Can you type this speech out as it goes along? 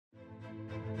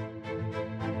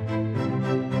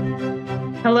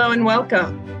Hello and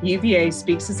welcome. UVA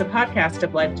Speaks is a podcast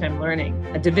of Lifetime Learning,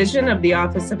 a division of the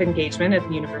Office of Engagement at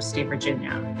the University of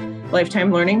Virginia.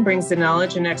 Lifetime Learning brings the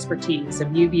knowledge and expertise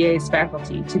of UVA's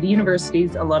faculty to the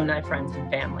university's alumni, friends, and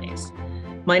families.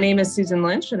 My name is Susan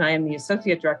Lynch, and I am the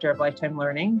Associate Director of Lifetime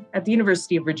Learning at the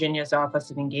University of Virginia's Office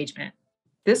of Engagement.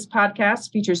 This podcast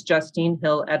features Justine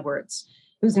Hill Edwards,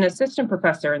 who's an assistant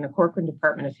professor in the Corcoran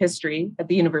Department of History at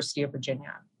the University of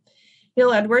Virginia.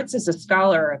 Hill Edwards is a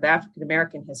scholar of African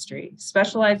American history,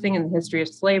 specializing in the history of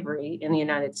slavery in the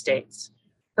United States.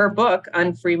 Her book,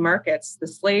 On Free Markets, The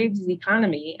Slave's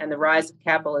Economy and the Rise of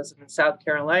Capitalism in South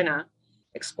Carolina,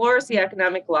 explores the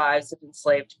economic lives of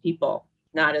enslaved people,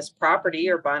 not as property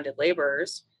or bonded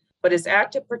laborers, but as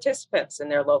active participants in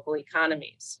their local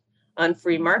economies. On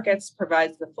Free Markets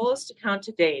provides the fullest account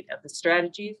to date of the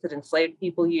strategies that enslaved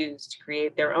people used to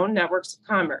create their own networks of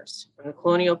commerce from the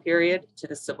colonial period to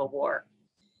the Civil War.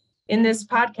 In this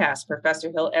podcast, Professor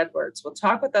Hill Edwards will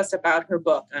talk with us about her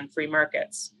book on free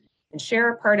markets and share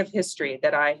a part of history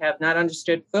that I have not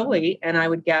understood fully, and I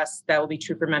would guess that will be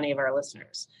true for many of our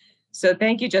listeners. So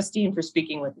thank you, Justine, for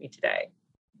speaking with me today.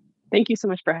 Thank you so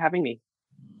much for having me.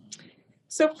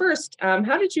 So first,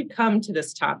 how did you come to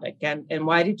this topic and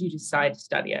why did you decide to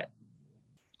study it?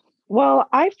 Well,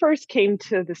 I first came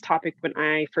to this topic when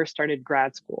I first started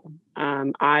grad school.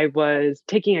 I was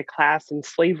taking a class in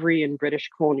slavery in British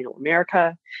colonial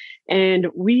America, and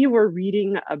we were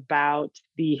reading about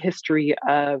the history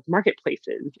of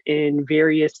marketplaces in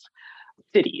various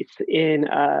cities in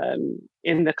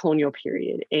the colonial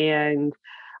period. And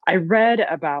I read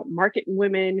about market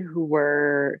women who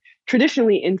were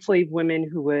traditionally enslaved women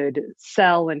who would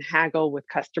sell and haggle with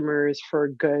customers for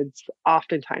goods,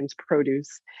 oftentimes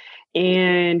produce.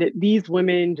 And these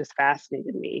women just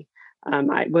fascinated me.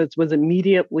 I was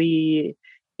immediately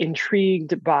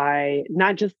intrigued by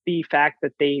not just the fact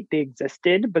that they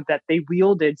existed, but that they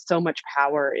wielded so much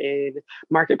power in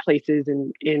marketplaces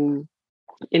and in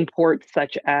ports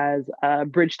such as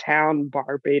Bridgetown,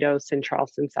 Barbados, and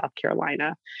Charleston, South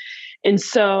Carolina. And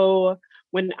so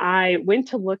when I went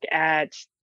to look at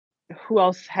who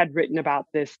else had written about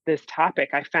this topic,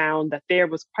 I found that there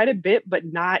was quite a bit, but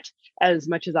not as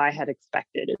much as I had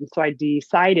expected. And so I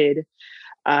decided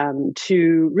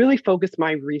to really focus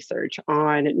my research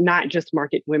on not just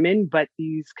market women, but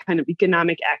these kind of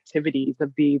economic activities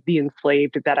of the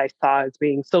enslaved that I saw as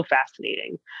being so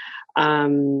fascinating.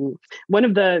 One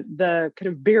of the kind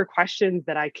of bigger questions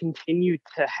that I continued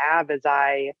to have as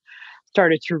I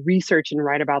started to research and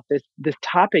write about this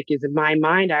topic is, in my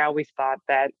mind, I always thought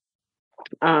that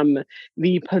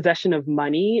the possession of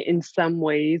money in some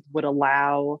ways would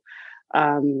allow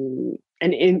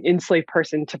an enslaved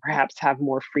person to perhaps have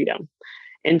more freedom.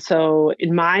 And so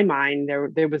in my mind,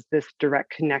 there was this direct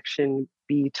connection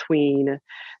between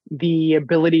the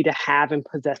ability to have and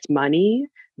possess money,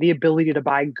 the ability to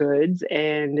buy goods,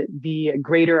 and the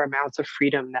greater amounts of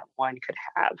freedom that one could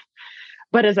have.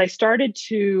 But as I started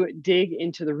to dig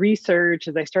into the research,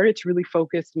 as I started to really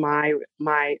focus my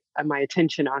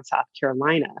attention on South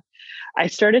Carolina, I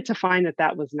started to find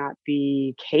that was not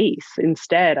the case.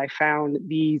 Instead, I found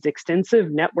these extensive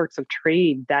networks of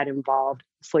trade that involved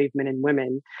enslaved men and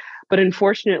women. But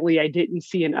unfortunately, I didn't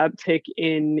see an uptick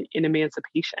in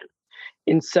emancipation.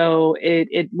 And so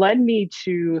it led me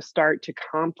to start to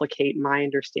complicate my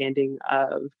understanding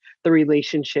of the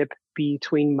relationship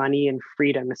between money and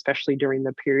freedom, especially during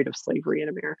the period of slavery in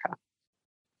America.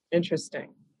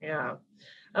 Interesting. Yeah.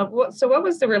 So what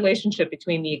was the relationship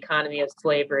between the economy of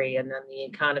slavery and then the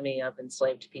economy of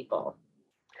enslaved people?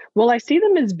 Well, I see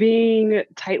them as being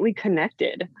tightly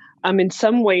connected. In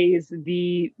some ways,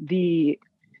 the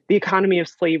economy of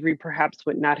slavery perhaps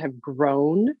would not have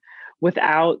grown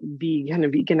without the kind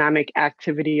of economic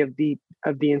activity of the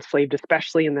enslaved,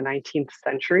 especially in the 19th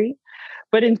century.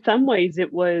 But in some ways,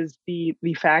 it was the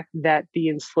fact that the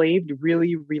enslaved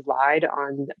really relied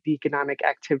on the economic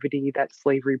activity that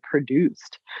slavery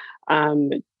produced,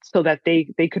 so that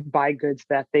they could buy goods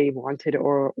that they wanted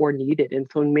or needed. And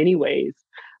so in many ways,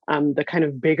 the kind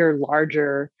of bigger,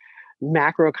 larger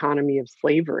macroeconomy of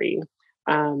slavery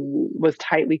was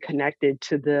tightly connected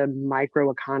to the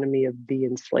microeconomy of the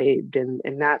enslaved. And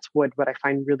that's what I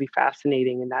find really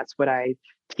fascinating. And that's what I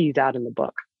tease out in the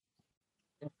book.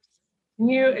 Can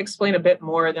you explain a bit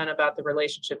more then about the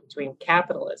relationship between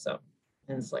capitalism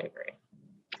and slavery?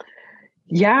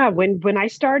 Yeah, when I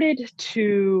started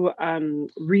to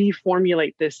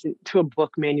reformulate this into a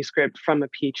book manuscript from a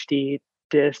PhD,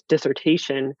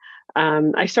 dissertation,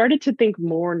 I started to think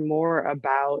more and more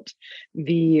about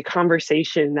the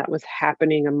conversation that was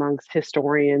happening amongst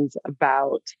historians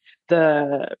about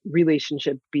the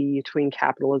relationship between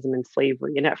capitalism and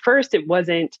slavery. And at first,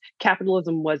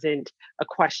 capitalism wasn't a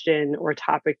question or a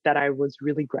topic that I was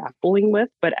really grappling with.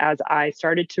 But as I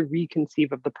started to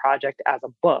reconceive of the project as a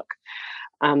book,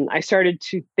 I started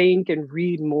to think and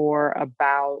read more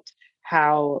about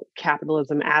how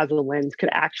capitalism as a lens could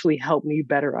actually help me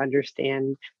better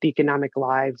understand the economic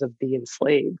lives of the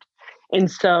enslaved.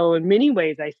 And so, in many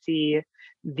ways, I see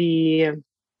the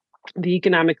the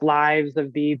economic lives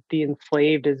of the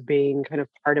enslaved as being kind of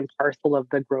part and parcel of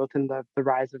the growth and the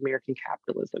rise of American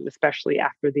capitalism, especially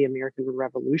after the American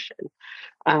Revolution.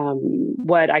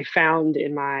 What I found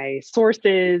in my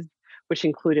sources, which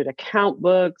included account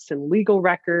books and legal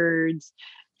records,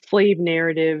 slave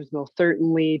narratives, most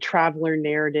certainly traveler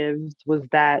narratives, was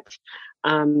that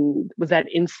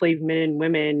enslaved men and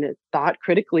women thought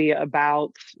critically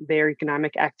about their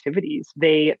economic activities.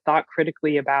 They thought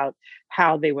critically about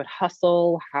how they would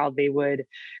hustle, how they would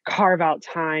carve out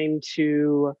time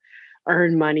to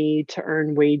earn money, to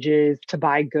earn wages, to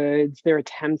buy goods, their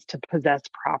attempts to possess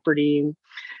property,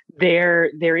 their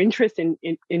interest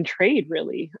in trade,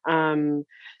 really.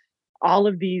 All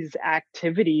of these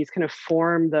activities kind of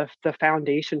form the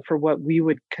foundation for what we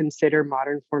would consider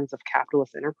modern forms of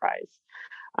capitalist enterprise.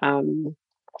 Um,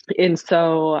 and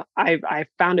so I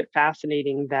found it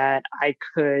fascinating that I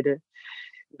could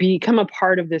become a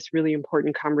part of this really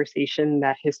important conversation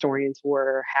that historians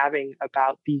were having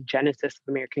about the genesis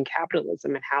of American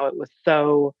capitalism and how it was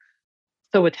so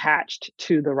attached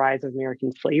to the rise of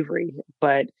American slavery.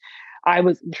 But I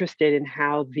was interested in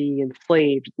how the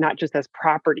enslaved, not just as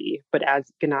property, but as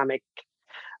economic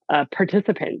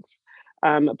participants,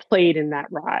 played in that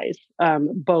rise,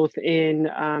 both in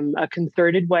a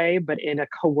concerted way, but in a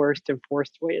coerced and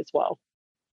forced way as well.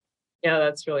 Yeah,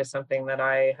 that's really something that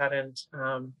I hadn't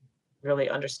really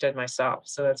understood myself.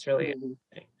 So that's really Mhm.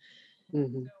 interesting.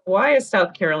 Mhm. Why is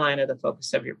South Carolina the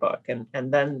focus of your book? And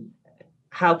then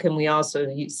how can we also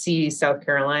see South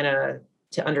Carolina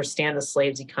to understand the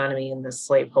slaves' economy and the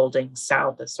slaveholding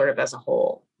South as sort of as a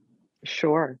whole?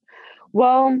 Sure.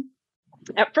 Well,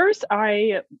 at first,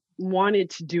 I wanted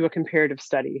to do a comparative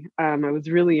study. I was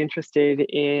really interested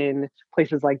in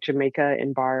places like Jamaica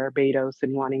and Barbados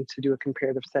and wanting to do a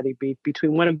comparative study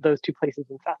between one of those two places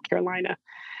in South Carolina.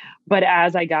 But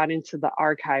as I got into the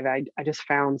archive, I just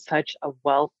found such a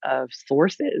wealth of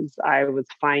sources. I was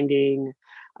finding,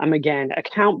 again,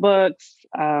 account books,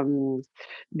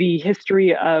 the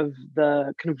history of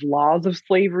the kind of laws of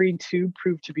slavery too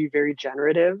proved to be very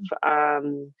generative.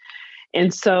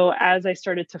 And so, as I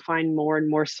started to find more and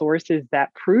more sources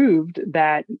that proved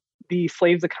that the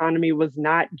slaves economy was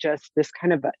not just this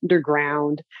kind of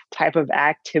underground type of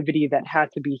activity that had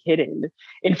to be hidden.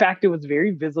 In fact, it was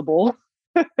very visible.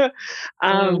 Mm.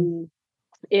 um,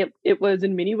 it was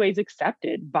in many ways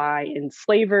accepted by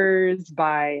enslavers,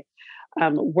 by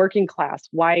working class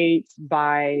whites,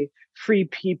 by free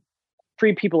people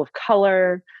free people of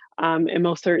color, and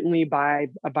most certainly by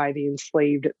the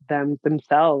enslaved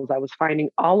themselves. I was finding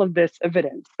all of this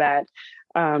evidence that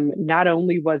not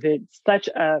only was it such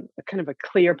a kind of a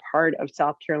clear part of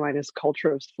South Carolina's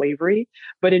culture of slavery,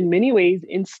 but in many ways,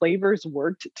 enslavers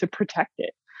worked to protect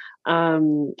it.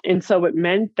 And so it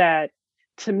meant that,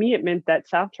 to me, it meant that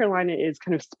South Carolina is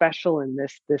kind of special in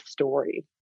this story.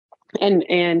 And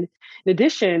in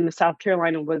addition, South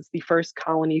Carolina was the first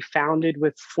colony founded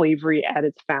with slavery at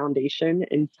its foundation.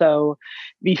 And so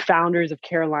the founders of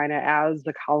Carolina as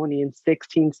the colony in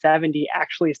 1670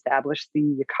 actually established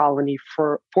the colony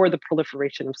for the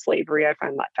proliferation of slavery. I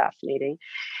find that fascinating.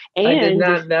 I did And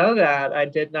not know that. I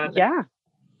did not know. yeah,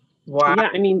 Wow. yeah,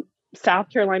 I mean, South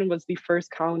Carolina was the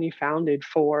first colony founded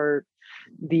for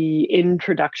the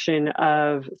introduction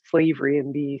of slavery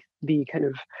and the kind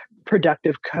of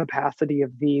productive capacity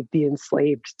of the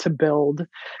enslaved to build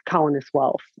colonist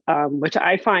wealth, which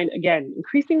I find again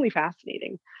increasingly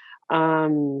fascinating.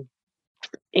 Um,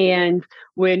 and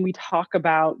when we talk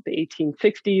about the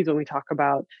 1860s, when we talk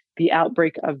about the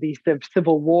outbreak of the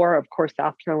Civil War, of course,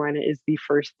 South Carolina is the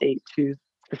first state to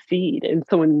secede. And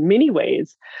so, in many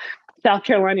ways, South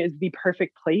Carolina is the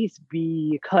perfect place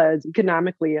because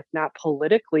economically, if not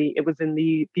politically, it was in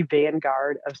the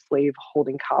vanguard of slave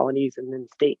holding colonies and then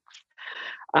states.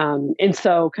 And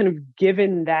so, kind of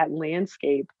given that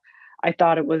landscape, I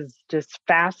thought it was just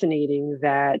fascinating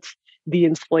that the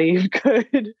enslaved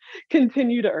could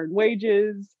continue to earn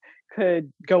wages,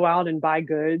 could go out and buy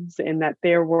goods, and that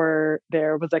there was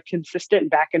a consistent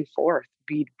back and forth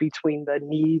between the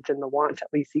needs and the wants, at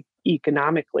least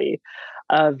economically,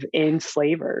 of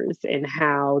enslavers, and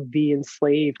how the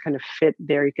enslaved kind of fit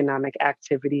their economic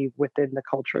activity within the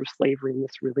culture of slavery in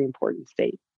this really important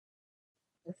state.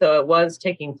 So it was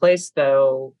taking place,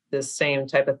 though, this same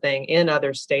type of thing in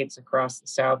other states across the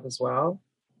South as well.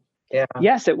 Yeah.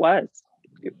 Yes, it was.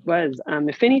 It was.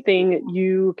 If anything,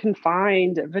 you can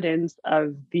find evidence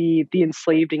of the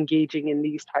enslaved engaging in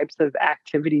these types of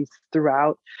activities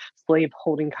throughout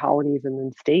slave-holding colonies and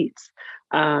then states.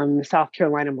 South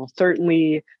Carolina, most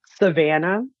certainly.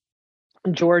 Savannah,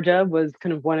 Georgia, was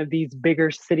kind of one of these bigger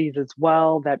cities as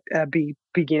well that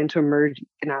began to emerge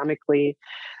economically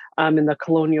in the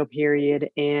colonial period,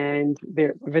 and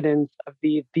there's evidence of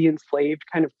the enslaved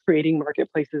kind of creating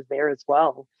marketplaces there as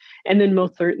well. And then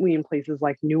most certainly in places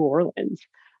like New Orleans,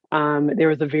 there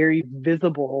was a very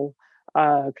visible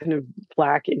kind of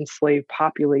Black enslaved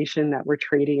population that were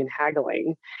trading and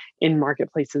haggling in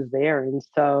marketplaces there. And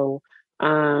so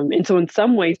in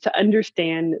some ways, to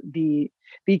understand the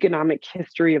economic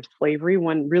history of slavery,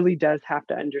 one really does have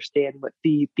to understand what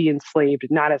the enslaved,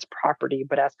 not as property,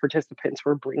 but as participants,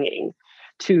 were bringing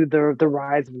to the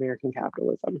rise of American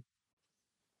capitalism.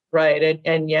 Right.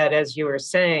 And yet, as you were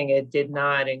saying, it did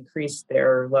not increase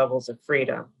their levels of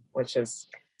freedom, which is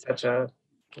such a,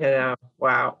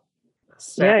 wow. Yeah,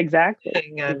 Sad exactly.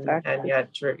 thing, and Exactly.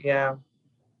 yet true. Yeah.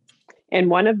 And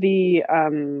one of the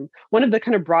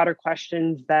kind of broader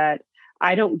questions that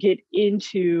I don't get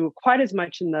into quite as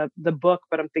much in the book,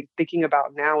 but I'm thinking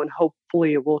about now, and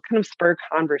hopefully it will kind of spur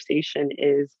conversation,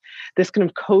 is this kind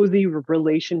of cozy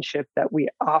relationship that we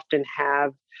often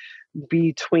have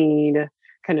between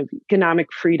kind of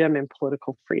economic freedom and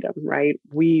political freedom, right?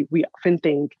 We often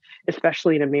think,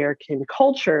 especially in American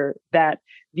culture, that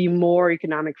the more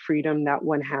economic freedom that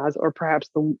one has, or perhaps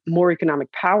the more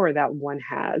economic power that one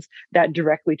has, that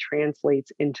directly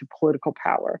translates into political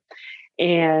power.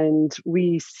 And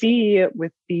we see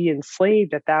with the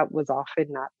enslaved that that was often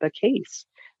not the case.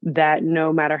 That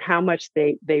no matter how much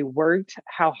they worked,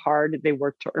 how hard they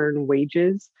worked to earn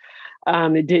wages,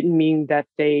 it didn't mean that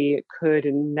they could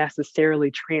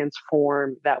necessarily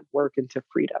transform that work into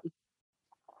freedom.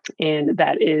 And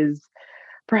that is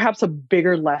perhaps a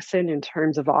bigger lesson in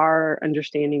terms of our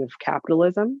understanding of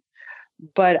capitalism.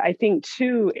 But I think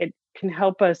too, it can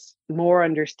help us more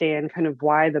understand kind of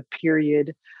why the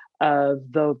period of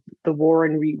the war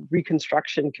and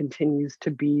Reconstruction continues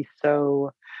to be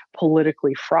so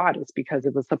politically fraught. Is because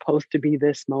it was supposed to be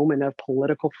this moment of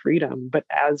political freedom, but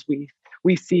as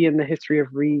we see in the history of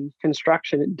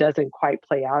Reconstruction, it doesn't quite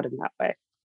play out in that way.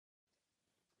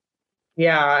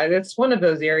 Yeah, it's one of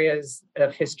those areas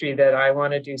of history that I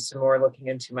want to do some more looking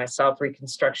into myself.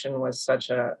 Reconstruction was such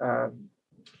a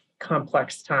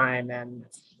complex time, and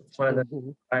it's one of the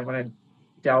Mhm. I want to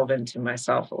delve into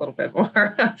myself a little bit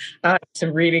more.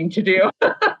 Some reading to do.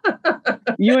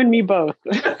 You and me both.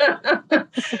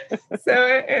 So,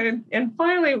 and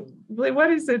finally, really,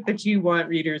 what is it that you want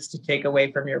readers to take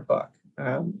away from your book?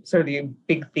 Sort of the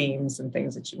big themes and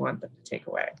things that you want them to take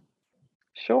away.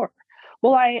 Sure.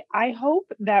 Well, I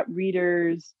hope that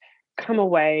readers come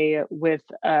away with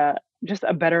just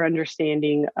a better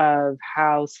understanding of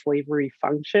how slavery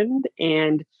functioned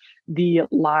and the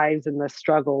lives and the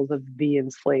struggles of the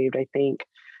enslaved. I think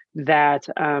that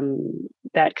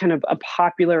that kind of a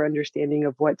popular understanding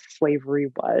of what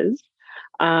slavery was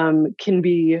can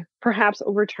be perhaps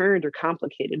overturned or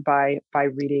complicated by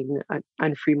reading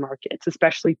on free markets,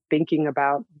 especially thinking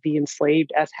about the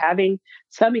enslaved as having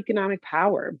some economic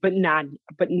power, but not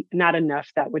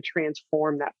enough that would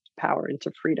transform that power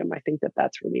into freedom. I think that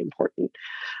that's really important.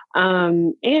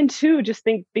 And two, just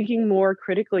thinking more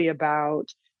critically about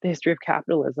the history of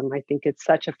capitalism. I think it's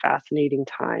such a fascinating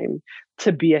time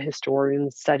to be a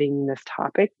historian studying this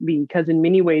topic, because in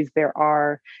many ways there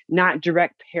are not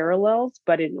direct parallels,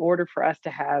 but in order for us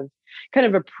to have kind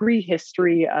of a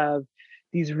prehistory of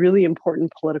these really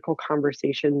important political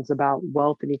conversations about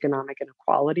wealth and economic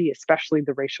inequality, especially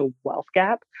the racial wealth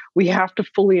gap, we have to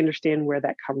fully understand where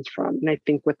that comes from. And I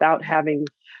think without having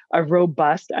a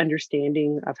robust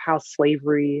understanding of how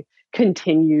slavery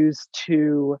continues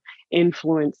to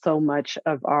influence so much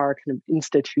of our kind of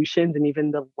institutions and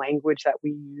even the language that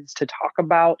we use to talk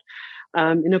about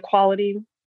inequality,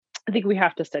 I think we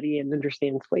have to study and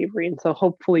understand slavery. And so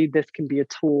hopefully this can be a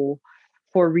tool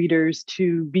for readers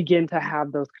to begin to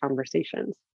have those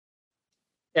conversations.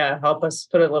 Yeah, help us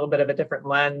put a little bit of a different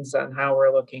lens on how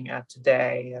we're looking at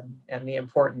today, and the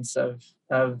importance of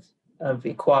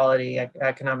equality,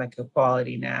 economic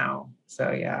equality now.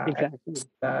 So yeah, Exactly.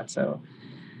 that. So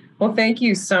Well, thank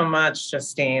you so much,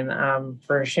 Justine,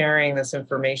 for sharing this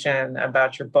information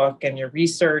about your book and your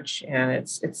research. And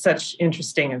it's such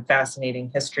interesting and fascinating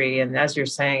history. And as you're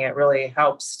saying, it really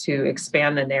helps to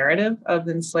expand the narrative of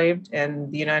the enslaved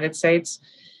in the United States.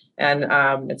 And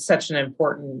it's such an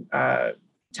important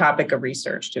topic of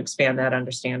research to expand that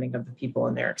understanding of the people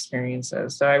and their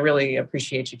experiences. So I really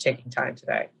appreciate you taking time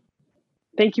today.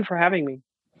 Thank you for having me.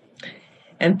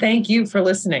 And thank you for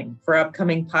listening. For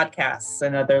upcoming podcasts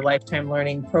and other Lifetime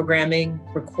Learning programming,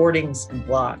 recordings, and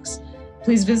blogs,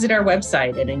 please visit our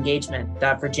website at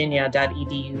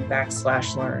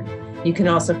engagement.virginia.edu/learn. You can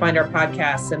also find our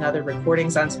podcasts and other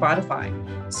recordings on Spotify.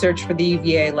 Search for the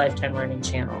UVA Lifetime Learning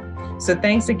channel. So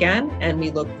thanks again, and we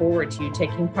look forward to you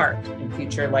taking part in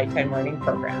future Lifetime Learning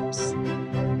programs.